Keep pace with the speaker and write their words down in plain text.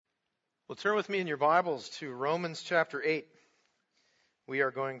Well, turn with me in your Bibles to Romans chapter 8. We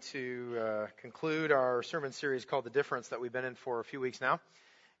are going to conclude our sermon series called The Difference that we've been in for a few weeks now.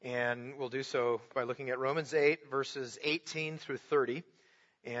 And we'll do so by looking at Romans 8, verses 18 through 30.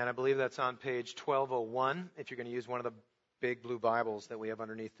 And I believe that's on page 1201 if you're going to use one of the big blue Bibles that we have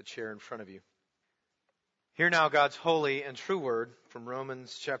underneath the chair in front of you. Hear now God's holy and true word from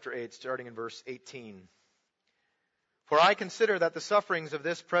Romans chapter 8, starting in verse 18. For I consider that the sufferings of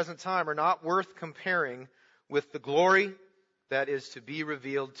this present time are not worth comparing with the glory that is to be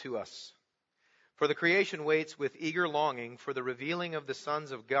revealed to us. For the creation waits with eager longing for the revealing of the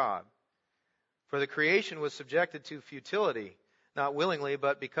sons of God. For the creation was subjected to futility, not willingly,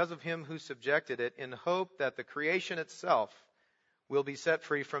 but because of him who subjected it, in hope that the creation itself will be set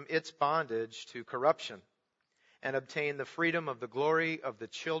free from its bondage to corruption and obtain the freedom of the glory of the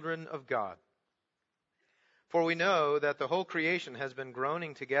children of God. For we know that the whole creation has been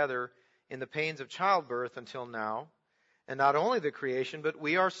groaning together in the pains of childbirth until now, and not only the creation, but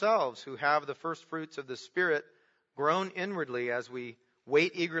we ourselves who have the first fruits of the Spirit groan inwardly as we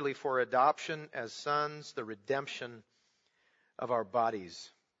wait eagerly for adoption as sons, the redemption of our bodies.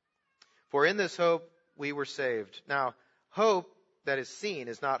 For in this hope we were saved. Now, hope that is seen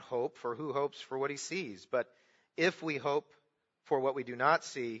is not hope, for who hopes for what he sees? But if we hope for what we do not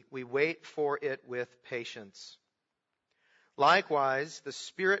see, we wait for it with patience. Likewise, the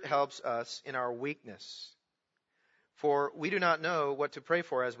Spirit helps us in our weakness. For we do not know what to pray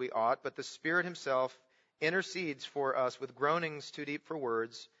for as we ought, but the Spirit himself intercedes for us with groanings too deep for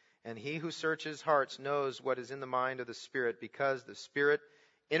words, and he who searches hearts knows what is in the mind of the Spirit, because the Spirit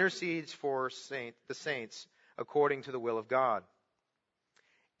intercedes for the saints according to the will of God.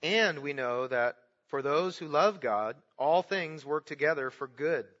 And we know that for those who love God, all things work together for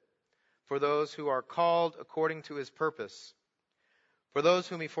good, for those who are called according to his purpose. For those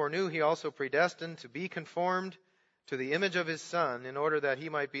whom he foreknew, he also predestined to be conformed to the image of his Son, in order that he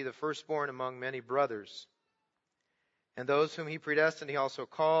might be the firstborn among many brothers. And those whom he predestined, he also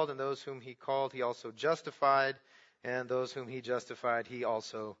called, and those whom he called, he also justified, and those whom he justified, he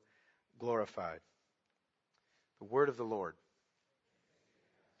also glorified. The word of the Lord.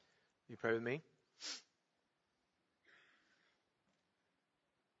 You pray with me?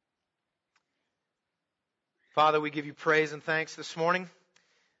 Father, we give you praise and thanks this morning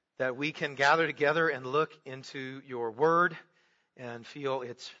that we can gather together and look into your word and feel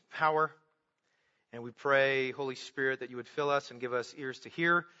its power. And we pray, Holy Spirit, that you would fill us and give us ears to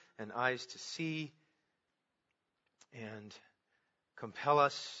hear and eyes to see and compel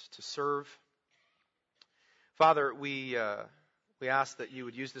us to serve. Father, we ask that you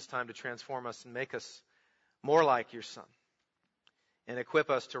would use this time to transform us and make us more like your Son, and equip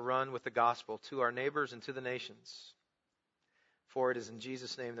us to run with the gospel to our neighbors and to the nations. For it is in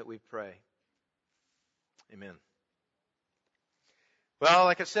Jesus' name that we pray. Amen. Well,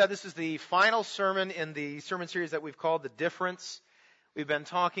 like I said, this is the final sermon in the sermon series that we've called The Difference. We've been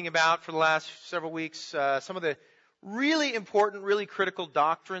talking about for the last several weeks some of the really important, really critical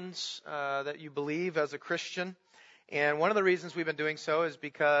doctrines that you believe as a Christian. And one of the reasons we've been doing so is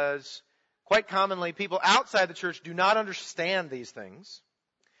because quite commonly, people outside the church do not understand these things.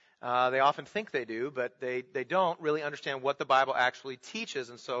 They often think they do, but they don't really understand what the Bible actually teaches.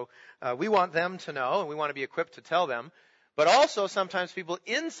 And so we want them to know, and we want to be equipped to tell them. But also, sometimes people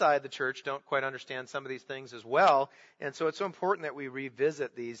inside the church don't quite understand some of these things as well. And so it's so important that we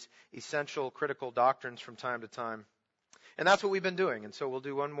revisit these essential, critical doctrines from time to time. And that's what we've been doing. And so we'll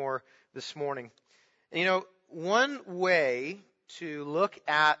do one more this morning. And, you know, one way to look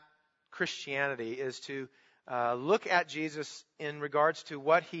at Christianity is to look at Jesus in regards to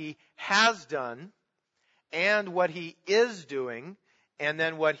what he has done and what he is doing, and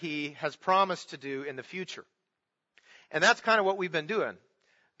then what he has promised to do in the future. And that's kind of what we've been doing.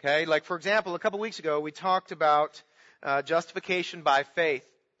 Okay, like for example, a couple weeks ago we talked about justification by faith.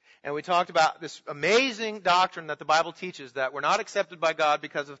 And we talked about this amazing doctrine that the Bible teaches, that we're not accepted by God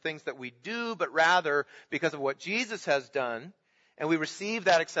because of things that we do, but rather because of what Jesus has done. And we receive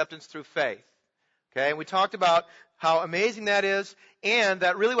that acceptance through faith. Okay, and we talked about how amazing that is, and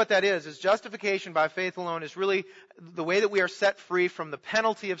that really what that is justification by faith alone is really the way that we are set free from the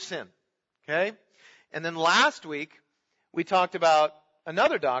penalty of sin. Okay? And then last week, we talked about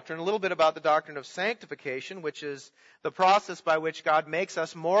another doctrine, a little bit about the doctrine of sanctification, which is the process by which God makes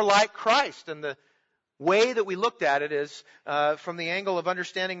us more like Christ. And the way that we looked at it is from the angle of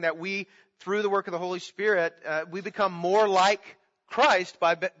understanding that we, through the work of the Holy Spirit, we become more like Christ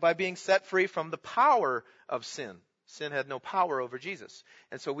by being set free from the power of sin. Sin had no power over Jesus.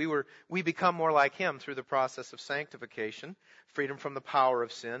 And so we become more like him through the process of sanctification, freedom from the power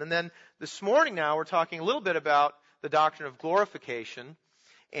of sin. And then this morning now we're talking a little bit about the doctrine of glorification,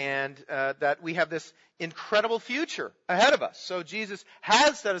 and that we have this incredible future ahead of us. So Jesus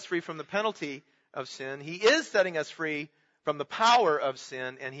has set us free from the penalty of sin. He is setting us free from the power of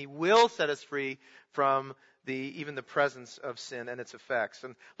sin, and he will set us free from even the presence of sin and its effects.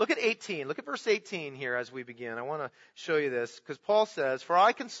 And look at 18. Look at verse 18 here as we begin. I want to show you this because Paul says, "For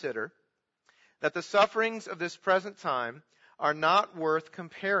I consider that the sufferings of this present time are not worth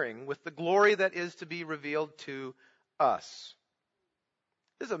comparing with the glory that is to be revealed to us."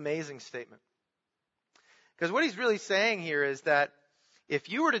 This is an amazing statement. Because what he's really saying here is that if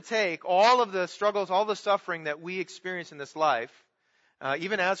you were to take all of the struggles, all the suffering that we experience in this life,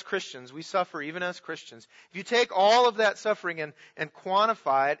 even as Christians, we suffer even as Christians. If you take all of that suffering and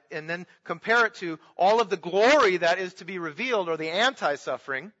quantify it and then compare it to all of the glory that is to be revealed, or the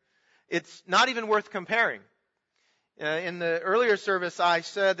anti-suffering, it's not even worth comparing. In the earlier service, I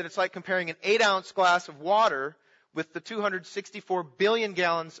said that it's like comparing an 8-ounce glass of water with the 264 billion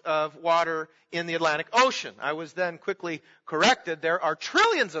gallons of water in the Atlantic Ocean. I was then quickly corrected. There are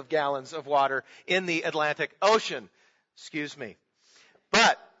trillions of gallons of water in the Atlantic Ocean. Excuse me.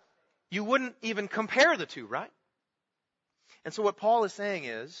 But you wouldn't even compare the two, right? And so what Paul is saying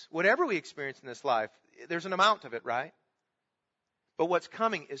is, whatever we experience in this life, there's an amount of it, right? But what's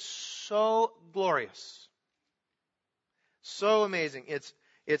coming is so glorious, so amazing.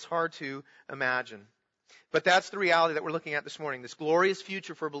 It's hard to imagine. But that's the reality that we're looking at this morning, this glorious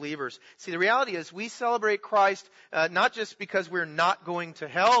future for believers. See, the reality is we celebrate Christ not just because we're not going to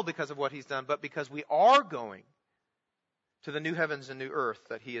hell because of what he's done, but because we are going to the new heavens and new earth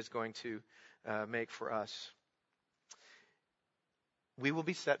that he is going to make for us. We will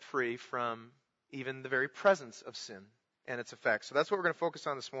be set free from even the very presence of sin and its effects. So that's what we're going to focus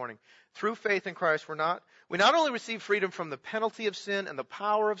on this morning. Through faith in Christ, we not only receive freedom from the penalty of sin and the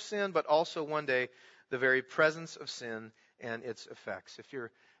power of sin, but also one day the very presence of sin and its effects. If you're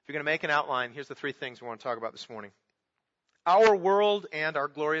going to make an outline, here's the three things we want to talk about this morning. Our world and our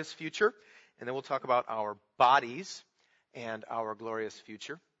glorious future. And then we'll talk about our bodies and our glorious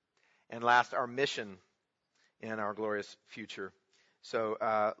future. And last, our mission and our glorious future.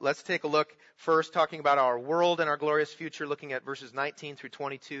 So let's take a look first, talking about our world and our glorious future, looking at verses 19 through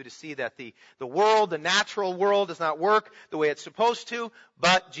 22 to see that the world, the natural world, does not work the way it's supposed to,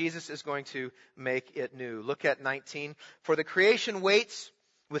 but Jesus is going to make it new. Look at 19. "For the creation waits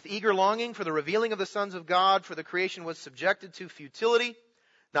with eager longing for the revealing of the sons of God, for the creation was subjected to futility,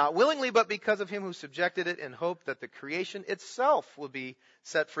 not willingly, but because of him who subjected it, in hope that the creation itself will be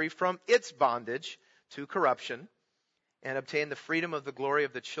set free from its bondage to corruption and obtain the freedom of the glory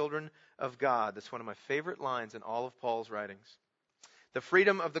of the children of God." That's one of my favorite lines in all of Paul's writings. The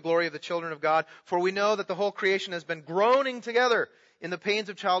freedom of the glory of the children of God. "For we know that the whole creation has been groaning together in the pains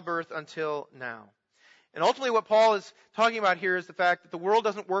of childbirth until now." And ultimately what Paul is talking about here is the fact that the world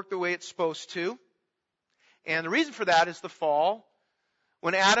doesn't work the way it's supposed to. And the reason for that is the fall.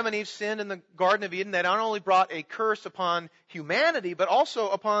 When Adam and Eve sinned in the Garden of Eden, they not only brought a curse upon humanity, but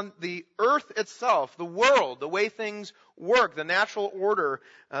also upon the earth itself, the world, the way things work. The natural order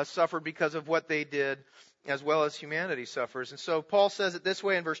suffered because of what they did, as well as humanity suffers. And so Paul says it this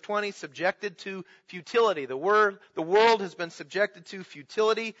way in verse 20, subjected to futility. The world has been subjected to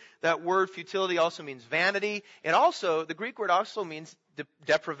futility. That word futility also means vanity. And also, the Greek word also means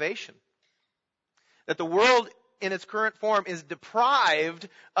deprivation. That the world in its current form is deprived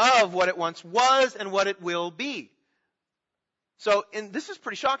of what it once was and what it will be. So, and this is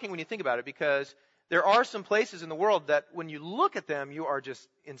pretty shocking when you think about it, because there are some places in the world that when you look at them, you are just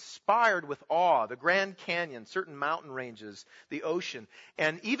inspired with awe. The Grand Canyon, certain mountain ranges, the ocean.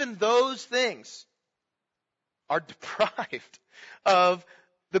 And even those things are deprived of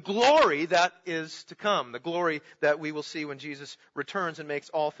the glory that is to come, the glory that we will see when Jesus returns and makes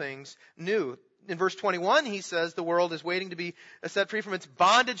all things new. In verse 21, he says the world is waiting to be set free from its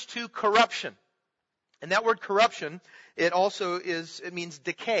bondage to corruption. And that word corruption, it means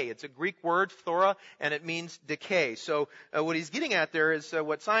decay. It's a Greek word, thora, and it means decay. So what he's getting at there is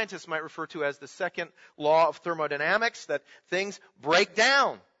what scientists might refer to as the second law of thermodynamics, that things break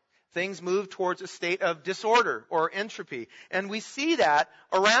down. Things move towards a state of disorder or entropy. And we see that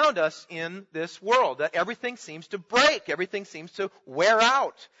around us in this world, that everything seems to break. Everything seems to wear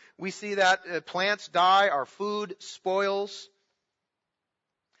out. We see that plants die, our food spoils.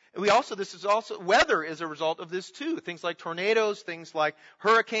 Weather is a result of this too. Things like tornadoes, things like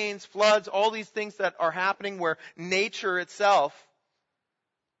hurricanes, floods, all these things that are happening where nature itself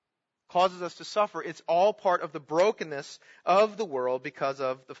causes us to suffer. It's all part of the brokenness of the world because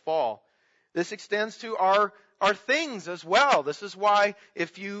of the fall. This extends to our things as well. This is why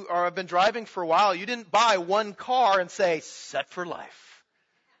if you have been driving for a while, you didn't buy one car and say, set for life.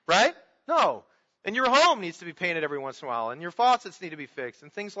 Right? No. And your home needs to be painted every once in a while, and your faucets need to be fixed,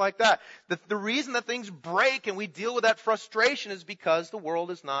 and things like that. The reason that things break and we deal with that frustration is because the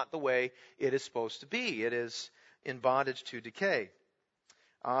world is not the way it is supposed to be. It is in bondage to decay.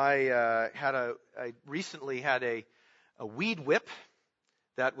 I recently had a weed whip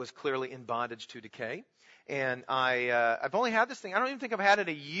that was clearly in bondage to decay. And I've only had this thing, I don't even think I've had it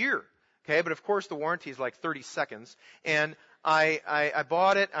a year. Okay, but of course the warranty is like 30 seconds. And I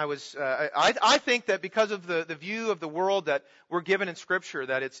bought it. I think that because of the view of the world that we're given in Scripture,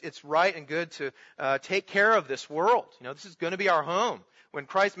 that it's right and good to take care of this world. You know, this is going to be our home. When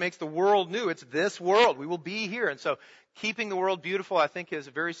Christ makes the world new, it's this world. We will be here. And so keeping the world beautiful, I think, is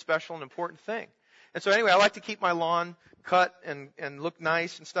a very special and important thing. And so anyway, I like to keep my lawn cut and look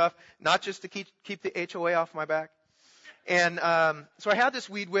nice and stuff, not just to keep the HOA off my back. And so I had this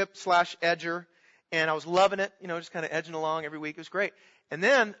weed whip / edger, and I was loving it, you know, just kind of edging along every week. It was great. And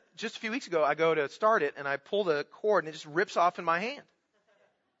then just a few weeks ago, I go to start it, and I pull the cord, and it just rips off in my hand.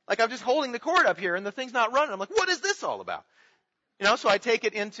 Like I'm just holding the cord up here, and the thing's not running. I'm like, what is this all about? You know, so I take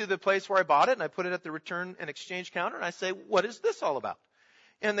it into the place where I bought it, and I put it at the return and exchange counter, and I say, what is this all about?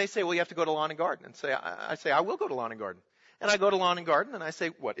 And they say, well, you have to go to Lawn and Garden. And I say, I will go to Lawn and Garden. And I go to Lawn and Garden, and I say,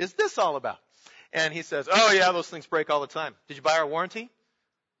 what is this all about? And he says, oh, yeah, those things break all the time. Did you buy our warranty?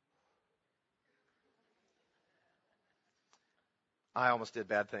 I almost did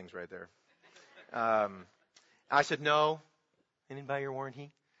bad things right there. I said, no, I didn't buy your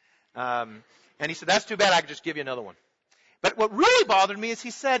warranty. And he said, that's too bad. I could just give you another one. But what really bothered me is he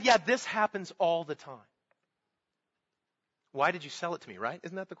said, yeah, this happens all the time. Why did you sell it to me, right?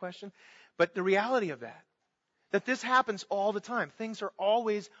 Isn't that the question? But the reality of that this happens all the time. Things are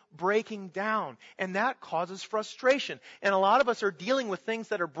always breaking down, and that causes frustration. And a lot of us are dealing with things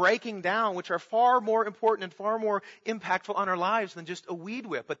that are breaking down, which are far more important and far more impactful on our lives than just a weed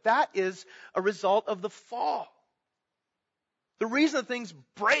whip. But that is a result of the fall. The reason that things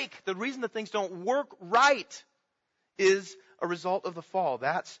break, the reason that things don't work right is a result of the fall.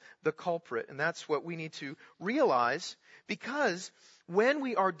 That's the culprit, and that's what we need to realize, because when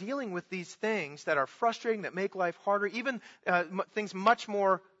we are dealing with these things that are frustrating, that make life harder, even things much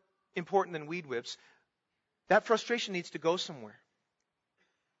more important than weed whips, that frustration needs to go somewhere.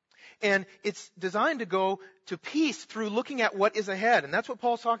 And it's designed to go to peace through looking at what is ahead. And that's what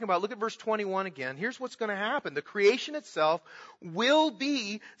Paul's talking about. Look at verse 21 again. Here's what's going to happen. The creation itself will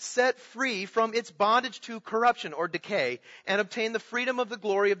be set free from its bondage to corruption or decay and obtain the freedom of the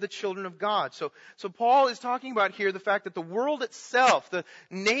glory of the children of God. So Paul is talking about here the fact that the world itself, the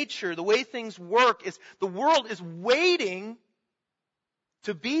nature, the way things work, is the world is waiting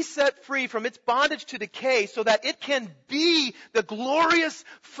to be set free from its bondage to decay so that it can be the glorious,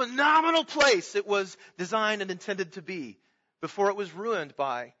 phenomenal place it was designed and intended to be before it was ruined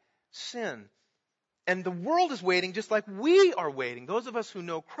by sin. And the world is waiting just like we are waiting. Those of us who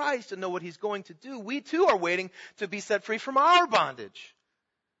know Christ and know what He's going to do, we too are waiting to be set free from our bondage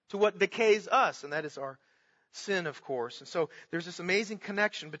to what decays us, and that is our sin, of course. And so there's this amazing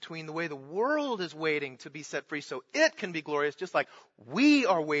connection between the way the world is waiting to be set free so it can be glorious, just like we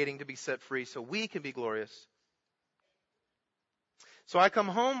are waiting to be set free so we can be glorious. So I come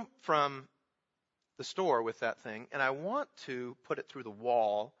home from the store with that thing, and I want to put it through the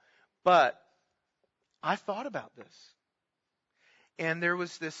wall, but I thought about this. And there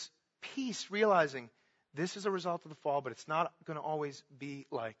was this peace realizing this is a result of the fall, but it's not going to always be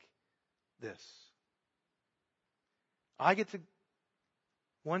like this. I get to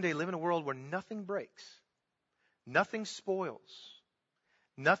one day live in a world where nothing breaks, nothing spoils,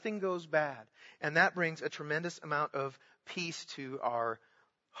 nothing goes bad. And that brings a tremendous amount of peace to our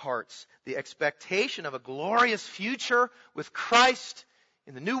hearts. The expectation of a glorious future with Christ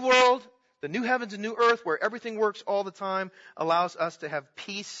in the new world, the new heavens and new earth where everything works all the time, allows us to have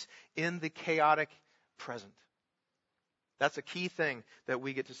peace in the chaotic present. That's a key thing that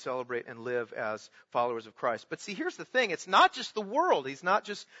we get to celebrate and live as followers of Christ. But see, here's the thing. It's not just the world. He's not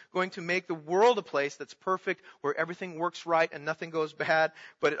just going to make the world a place that's perfect, where everything works right and nothing goes bad.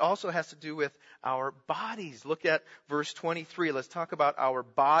 But it also has to do with our bodies. Look at verse 23. Let's talk about our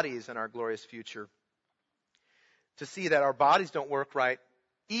bodies and our glorious future. To see that our bodies don't work right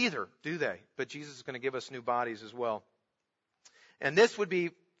either, do they? But Jesus is going to give us new bodies as well. And this would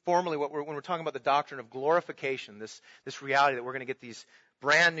be formally when we're talking about the doctrine of glorification, this reality that we're going to get these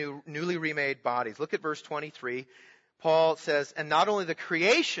brand new, newly remade bodies. Look at verse 23. Paul says, and not only the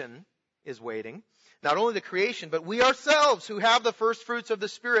creation is waiting. Not only the creation, but we ourselves who have the first fruits of the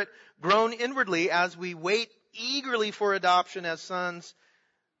Spirit groan inwardly as we wait eagerly for adoption as sons,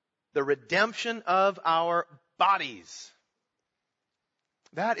 the redemption of our bodies.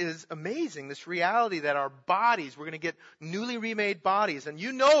 That is amazing, this reality that our bodies, we're going to get newly remade bodies. And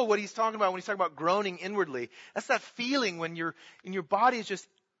you know what he's talking about when he's talking about groaning inwardly. That's that feeling when your body is just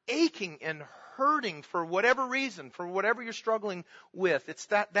aching and hurting for whatever reason, for whatever you're struggling with.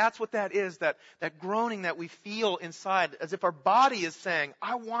 That's what that is, that groaning that we feel inside, as if our body is saying,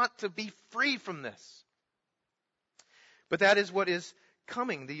 I want to be free from this. But that is what is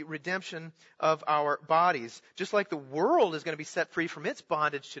coming, the redemption of our bodies. Just like the world is going to be set free from its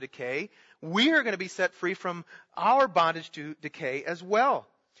bondage to decay, we are going to be set free from our bondage to decay as well.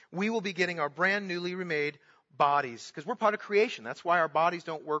 We will be getting our brand newly remade bodies, because we're part of creation. That's why our bodies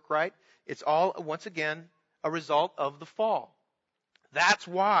don't work right. It's all, once again, a result of the fall. That's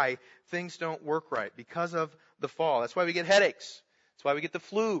why things don't work right, because of the fall. That's why we get headaches. That's why we get the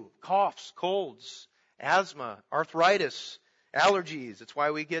flu, coughs, colds, asthma, arthritis, allergies. It's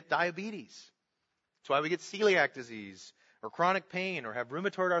why we get diabetes. It's why we get celiac disease or chronic pain or have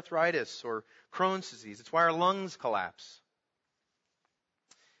rheumatoid arthritis or Crohn's disease. It's why our lungs collapse.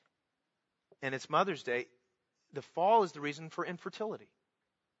 And it's Mother's Day. The fall is the reason for infertility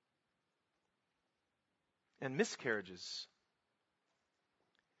and miscarriages.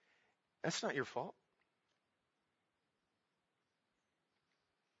 That's not your fault.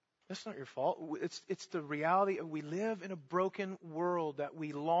 That's not your fault. It's the reality of we live in a broken world that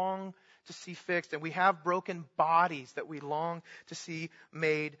we long to see fixed, and we have broken bodies that we long to see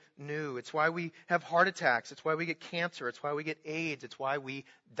made new. It's why we have heart attacks. It's why we get cancer. It's why we get AIDS. It's why we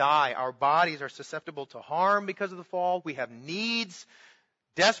die. Our bodies are susceptible to harm because of the fall. We have needs,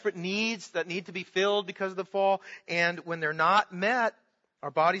 desperate needs that need to be filled because of the fall, and when they're not met,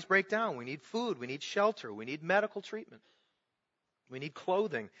 our bodies break down. We need food. We need shelter. We need medical treatment. We need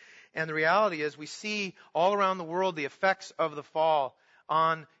clothing. And the reality is we see all around the world the effects of the fall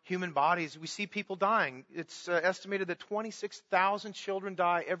on human bodies. We see people dying. It's estimated that 26,000 children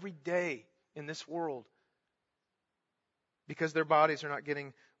die every day in this world because their bodies are not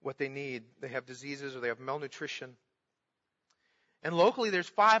getting what they need. They have diseases or they have malnutrition. And locally there's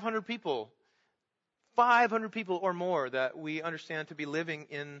 500 people or more that we understand to be living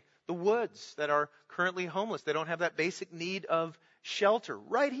in the woods that are currently homeless. They don't have that basic need of shelter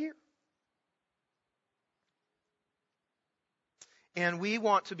right here. And we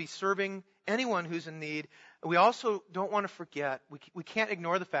want to be serving anyone who's in need. We also don't want to forget, we can't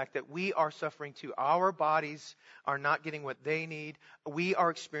ignore the fact that we are suffering too. Our bodies are not getting what they need. We are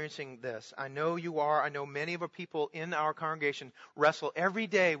experiencing this. I know you are. I know many of our people in our congregation wrestle every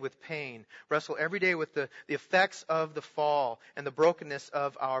day with pain, wrestle every day with the effects of the fall and the brokenness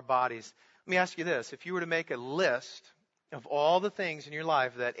of our bodies. Let me ask you this. If you were to make a list of all the things in your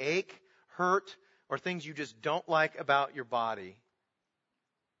life that ache, hurt, or things you just don't like about your body,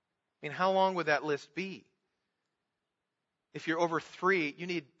 I mean, how long would that list be? If you're over 3, you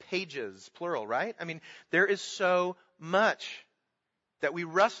need pages, plural, right? I mean, there is so much that we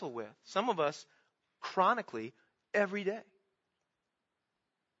wrestle with. Some of us chronically every day.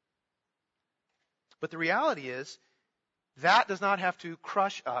 But the reality is, that does not have to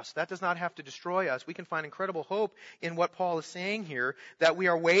crush us. That does not have to destroy us. We can find incredible hope in what Paul is saying here, that we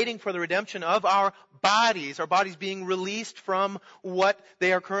are waiting for the redemption of our bodies being released from what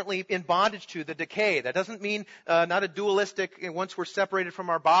they are currently in bondage to, the decay. That doesn't mean not a dualistic, once we're separated from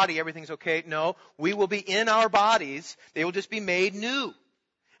our body, everything's okay. No, we will be in our bodies. They will just be made new.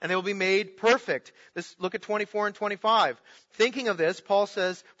 And they will be made perfect. Look at 24 and 25. Thinking of this, Paul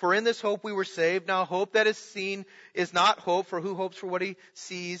says, "For in this hope we were saved. Now hope that is seen is not hope, for who hopes for what he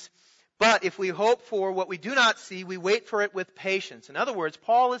sees? But if we hope for what we do not see, we wait for it with patience." In other words,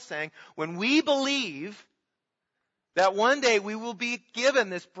 Paul is saying, when we believe that one day we will be given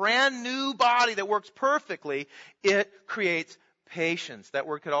this brand new body that works perfectly, it creates patience. That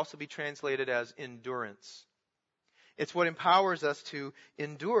word could also be translated as endurance. It's what empowers us to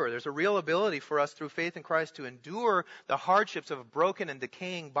endure. There's a real ability for us through faith in Christ to endure the hardships of a broken and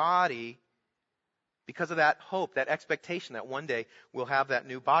decaying body because of that hope, that expectation that one day we'll have that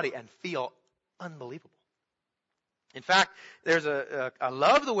new body and feel unbelievable. In fact, I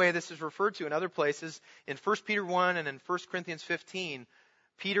love the way this is referred to in other places. In 1 Peter 1 and in 1 Corinthians 15,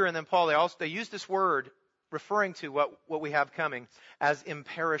 Peter and then Paul, they use this word referring to what we have coming as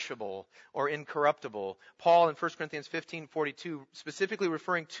imperishable or incorruptible. Paul in 1 Corinthians 15:42 specifically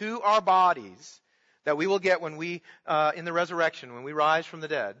referring to our bodies that we will get when we, in the resurrection, when we rise from the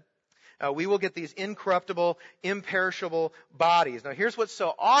dead. we will get these incorruptible, imperishable bodies. Now here's what's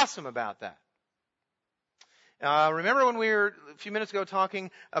so awesome about that. Remember when we were a few minutes ago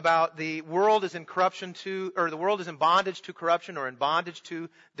talking about the world is in corruption to, or the world is in bondage to corruption or in bondage to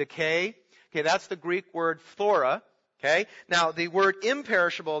decay? Okay, that's the Greek word phthora. Okay, now the word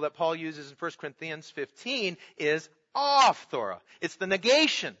imperishable that Paul uses in 1 Corinthians 15 is aphthora. It's the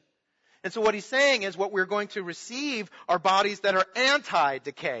negation. And so what he's saying is what we're going to receive are bodies that are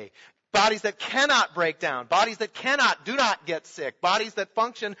anti-decay. Bodies that cannot break down. Bodies that do not get sick. Bodies that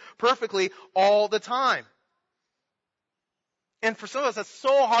function perfectly all the time. And for some of us, that's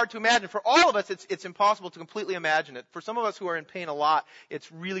so hard to imagine. For all of us, it's impossible to completely imagine it. For some of us who are in pain a lot,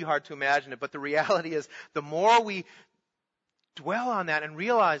 it's really hard to imagine it. But the reality is, the more we dwell on that and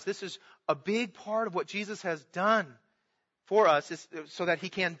realize this is a big part of what Jesus has done for us, is so that He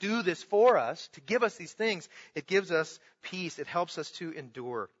can do this for us, to give us these things, it gives us peace. It helps us to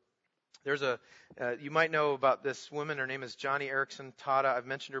endure. There's you might know about this woman. Her name is Joni Eareckson Tada. I've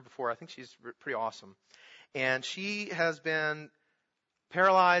mentioned her before. I think she's pretty awesome. And she has been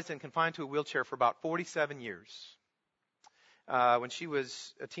paralyzed and confined to a wheelchair for about 47 years. When she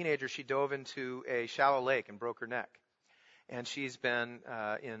was a teenager, she dove into a shallow lake and broke her neck. And she's been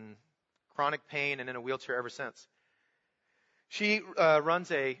in chronic pain and in a wheelchair ever since. She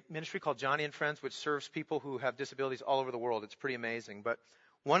runs a ministry called Joni and Friends, which serves people who have disabilities all over the world. It's pretty amazing. But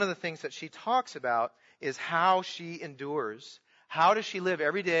one of the things that she talks about is how she endures. How does she live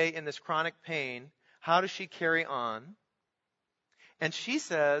every day in this chronic pain? How does she carry on? And she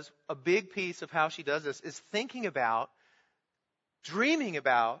says a big piece of how she does this is thinking about, dreaming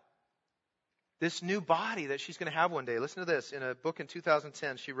about this new body that she's going to have one day. Listen to this. In a book in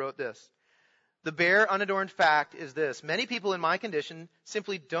 2010, she wrote this. The bare, unadorned fact is this. Many people in my condition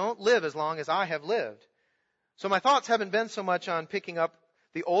simply don't live as long as I have lived. So my thoughts haven't been so much on picking up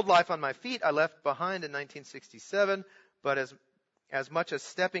the old life on my feet I left behind in 1967, but as much as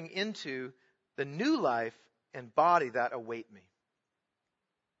stepping into the new life and body that await me.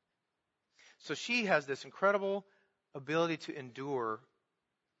 So she has this incredible ability to endure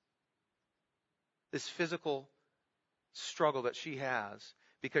this physical struggle that she has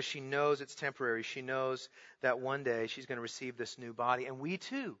because she knows it's temporary. She knows that one day she's going to receive this new body. And we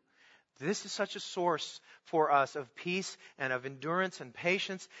too. This is such a source for us of peace and of endurance and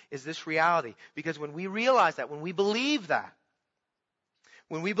patience, is this reality. Because when we realize that, when we believe that,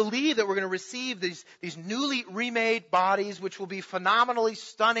 when we believe that we're going to receive these newly remade bodies, which will be phenomenally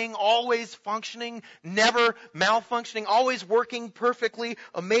stunning, always functioning, never malfunctioning, always working perfectly,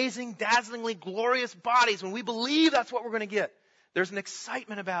 amazing, dazzlingly glorious bodies, when we believe that's what we're going to get, there's an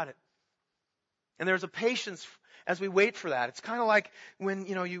excitement about it. And there's a patience as we wait for that. It's kind of like when,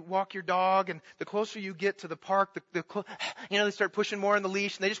 you walk your dog and the closer you get to the park, they start pushing more on the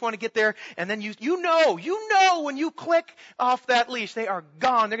leash and they just want to get there. And then you know when you click off that leash, they are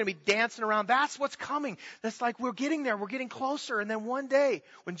gone. They're going to be dancing around. That's what's coming. That's like we're getting there. We're getting closer. And then one day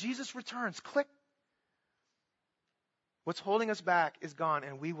when Jesus returns, click. What's holding us back is gone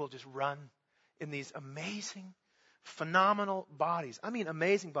and we will just run in these amazing, phenomenal bodies. I mean,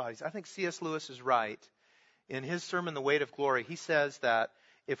 amazing bodies. I think C.S. Lewis is right. In his sermon, The Weight of Glory, he says that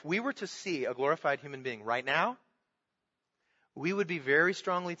if we were to see a glorified human being right now, we would be very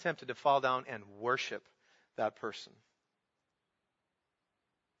strongly tempted to fall down and worship that person.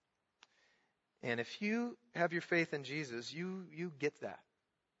 And if you have your faith in Jesus, you get that.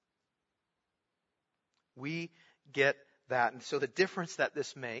 We get that. And so the difference that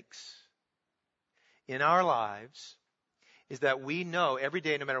this makes in our lives is that we know every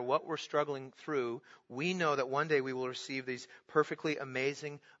day, no matter what we're struggling through, we know that one day we will receive these perfectly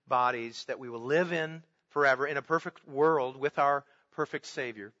amazing bodies that we will live in forever in a perfect world with our perfect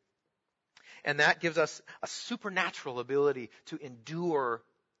Savior. And that gives us a supernatural ability to endure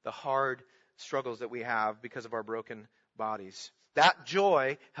the hard struggles that we have because of our broken bodies. That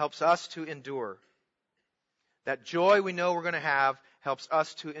joy helps us to endure. That joy we know we're going to have helps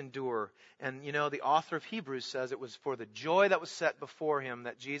us to endure. And the author of Hebrews says it was for the joy that was set before him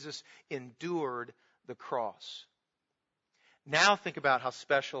that Jesus endured the cross. Now think about how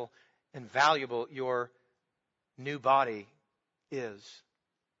special and valuable your new body is.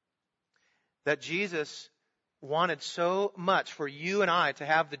 That Jesus wanted so much for you and I to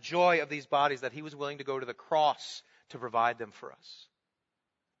have the joy of these bodies that he was willing to go to the cross to provide them for us.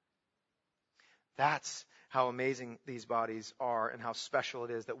 That's how amazing these bodies are and how special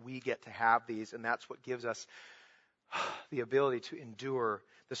it is that we get to have these. And that's what gives us the ability to endure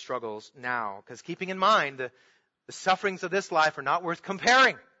the struggles now. Because keeping in mind, the sufferings of this life are not worth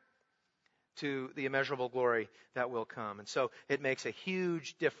comparing to the immeasurable glory that will come. And so it makes a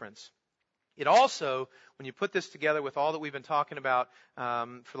huge difference It also, when you put this together with all that we've been talking about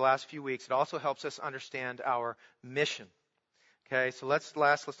for the last few weeks, it also helps us understand our mission. Okay, so let's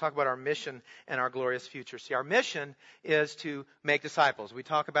talk about our mission and our glorious future. See, our mission is to make disciples. We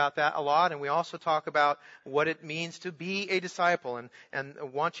talk about that a lot, and we also talk about what it means to be a disciple. And I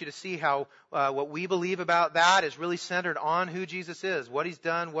want you to see how what we believe about that is really centered on who Jesus is, what He's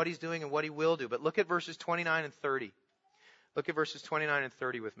done, what He's doing, and what He will do. But look at verses 29 and 30. Look at verses 29 and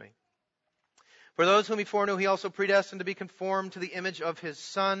 30 with me. For those whom He foreknew, He also predestined to be conformed to the image of His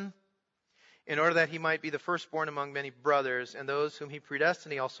Son, in order that He might be the firstborn among many brothers. And those whom He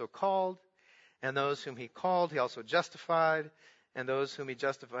predestined, He also called. And those whom He called, He also justified. And those whom He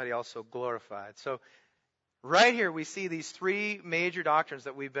justified, He also glorified. So right here we see these three major doctrines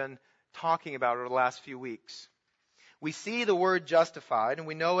that we've been talking about over the last few weeks. We see the word justified, and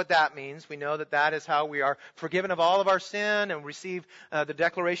we know what that means. We know that that is how we are forgiven of all of our sin and receive the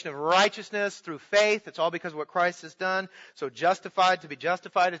declaration of righteousness through faith. It's all because of what Christ has done. So justified, to be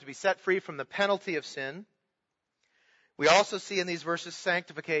justified is to be set free from the penalty of sin. We also see in these verses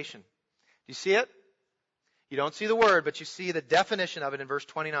sanctification. Do you see it? You don't see the word, but you see the definition of it in verse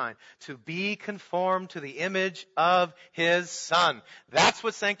 29. To be conformed to the image of His Son. That's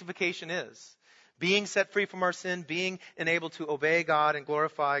what sanctification is. Being set free from our sin, being enabled to obey God and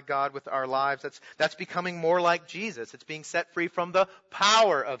glorify God with our lives. That's becoming more like Jesus. It's being set free from the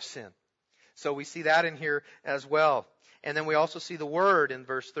power of sin. So we see that in here as well. And then we also see the word in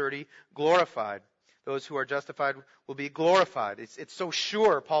verse 30, glorified. Those who are justified will be glorified. It's so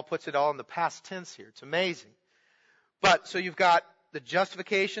sure. Paul puts it all in the past tense here. It's amazing. But so you've got the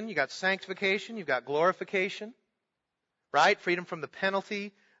justification, you've got sanctification, you've got glorification, right? Freedom from the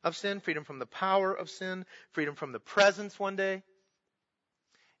penalty of sin, freedom from the power of sin, freedom from the presence one day.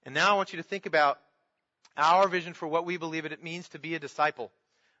 And now I want you to think about our vision for what we believe it means to be a disciple.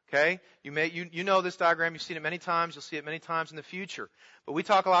 Okay? You know this diagram, you've seen it many times, you'll see it many times in the future. But we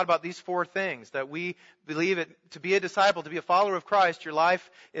talk a lot about these four things, that we believe it to be a disciple, to be a follower of Christ, your life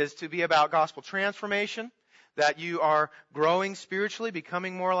is to be about gospel transformation, that you are growing spiritually,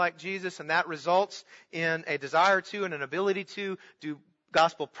 becoming more like Jesus, and that results in a desire to and an ability to do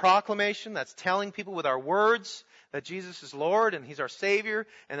gospel proclamation, that's telling people with our words that Jesus is Lord and He's our Savior.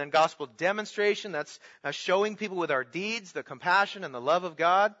 And then gospel demonstration, that's showing people with our deeds the compassion and the love of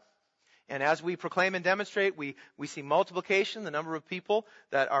God. And as we proclaim and demonstrate, we see multiplication, the number of people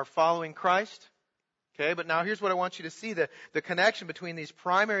that are following Christ. Okay, but now here's what I want you to see, the connection between these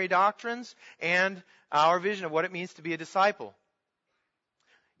primary doctrines and our vision of what it means to be a disciple.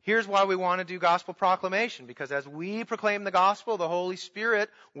 Here's why we want to do gospel proclamation, because as we proclaim the gospel, the Holy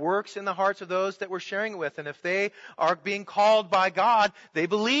Spirit works in the hearts of those that we're sharing it with. And if they are being called by God, they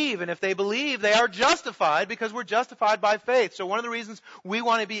believe. And if they believe, they are justified because we're justified by faith. So one of the reasons we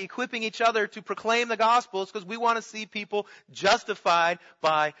want to be equipping each other to proclaim the gospel is because we want to see people justified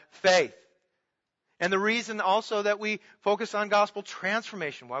by faith. And the reason also that we focus on gospel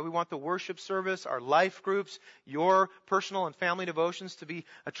transformation, why we want the worship service, our life groups, your personal and family devotions to be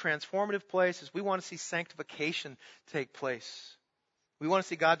a transformative place, is we want to see sanctification take place. We want to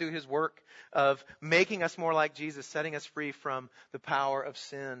see God do His work of making us more like Jesus, setting us free from the power of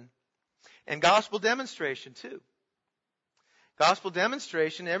sin. And gospel demonstration too. Gospel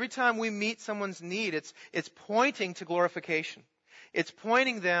demonstration, every time we meet someone's need, it's pointing to glorification. It's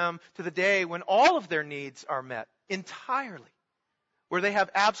pointing them to the day when all of their needs are met entirely, where they have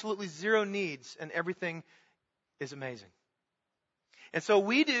absolutely zero needs and everything is amazing. And so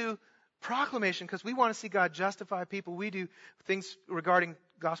we do proclamation because we want to see God justify people. We do things regarding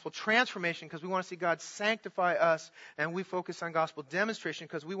gospel transformation because we want to see God sanctify us. And we focus on gospel demonstration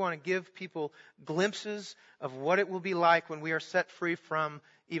because we want to give people glimpses of what it will be like when we are set free from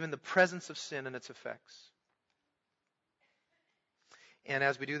even the presence of sin and its effects. And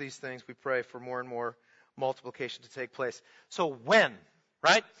as we do these things, we pray for more and more multiplication to take place. So when,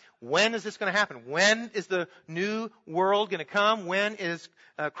 right? When is this going to happen? When is the new world going to come? When is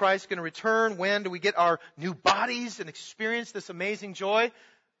Christ going to return? When do we get our new bodies and experience this amazing joy?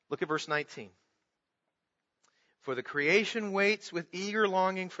 Look at verse 19. For the creation waits with eager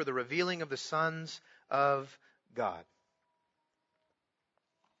longing for the revealing of the sons of God.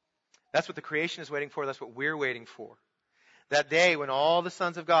 That's what the creation is waiting for. That's what we're waiting for. That day when all the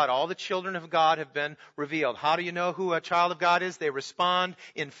sons of God, all the children of God have been revealed. How do you know who a child of God is? They respond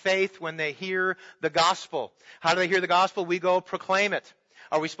in faith when they hear the gospel. How do they hear the gospel? We go proclaim it.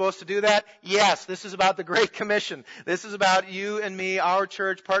 Are we supposed to do that? Yes. This is about the Great Commission. This is about you and me, our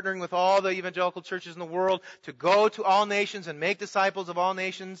church, partnering with all the evangelical churches in the world to go to all nations and make disciples of all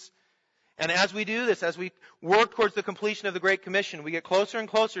nations. And as we do this, as we work towards the completion of the Great Commission, we get closer and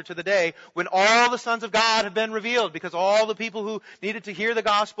closer to the day when all the sons of God have been revealed, because all the people who needed to hear the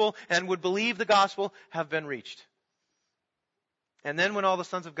gospel and would believe the gospel have been reached. And then when all the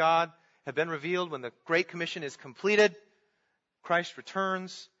sons of God have been revealed, when the Great Commission is completed, Christ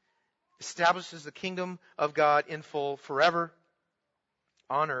returns, establishes the kingdom of God in full forever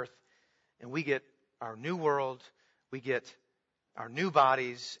on earth, and we get our new world, we get our new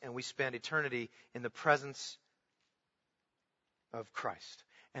bodies, and we spend eternity in the presence of Christ.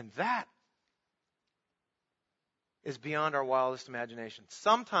 And that is beyond our wildest imagination.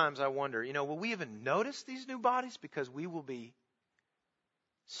 Sometimes I wonder, will we even notice these new bodies? Because we will be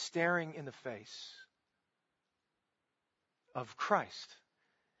staring in the face of Christ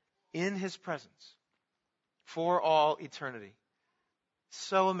in His presence for all eternity.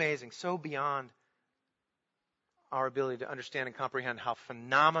 So amazing, so beyond our ability to understand and comprehend how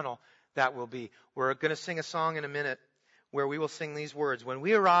phenomenal that will be. We're going to sing a song in a minute where we will sing these words. When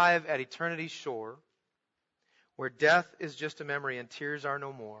we arrive at eternity's shore, where death is just a memory and tears are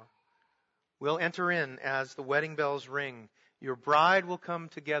no more, we'll enter in as the wedding bells ring. Your bride will come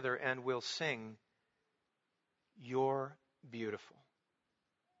together and we'll sing, "You're beautiful."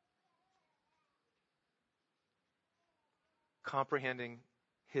 Comprehending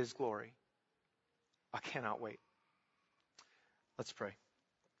His glory. I cannot wait. Let's pray.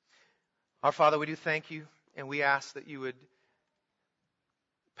 Our Father, we do thank You, and we ask that You would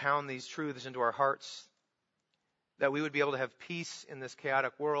pound these truths into our hearts, that we would be able to have peace in this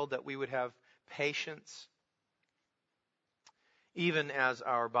chaotic world, that we would have patience, even as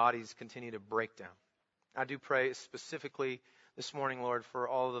our bodies continue to break down. I do pray specifically this morning, Lord, for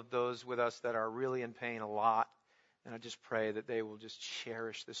all of those with us that are really in pain a lot, and I just pray that they will just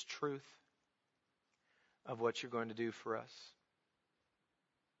cherish this truth of what You're going to do for us.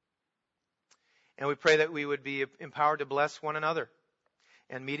 And we pray that we would be empowered to bless one another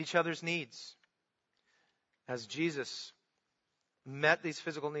and meet each other's needs, as Jesus met these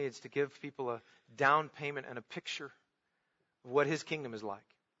physical needs to give people a down payment and a picture of what His kingdom is like.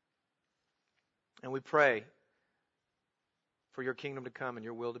 And we pray for Your kingdom to come and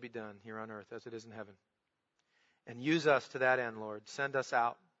Your will to be done here on earth as it is in heaven. And use us to that end, Lord. Send us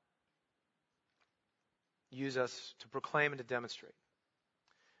out. Use us to proclaim and to demonstrate.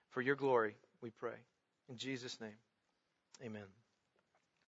 For Your glory, we pray. In Jesus' name, amen.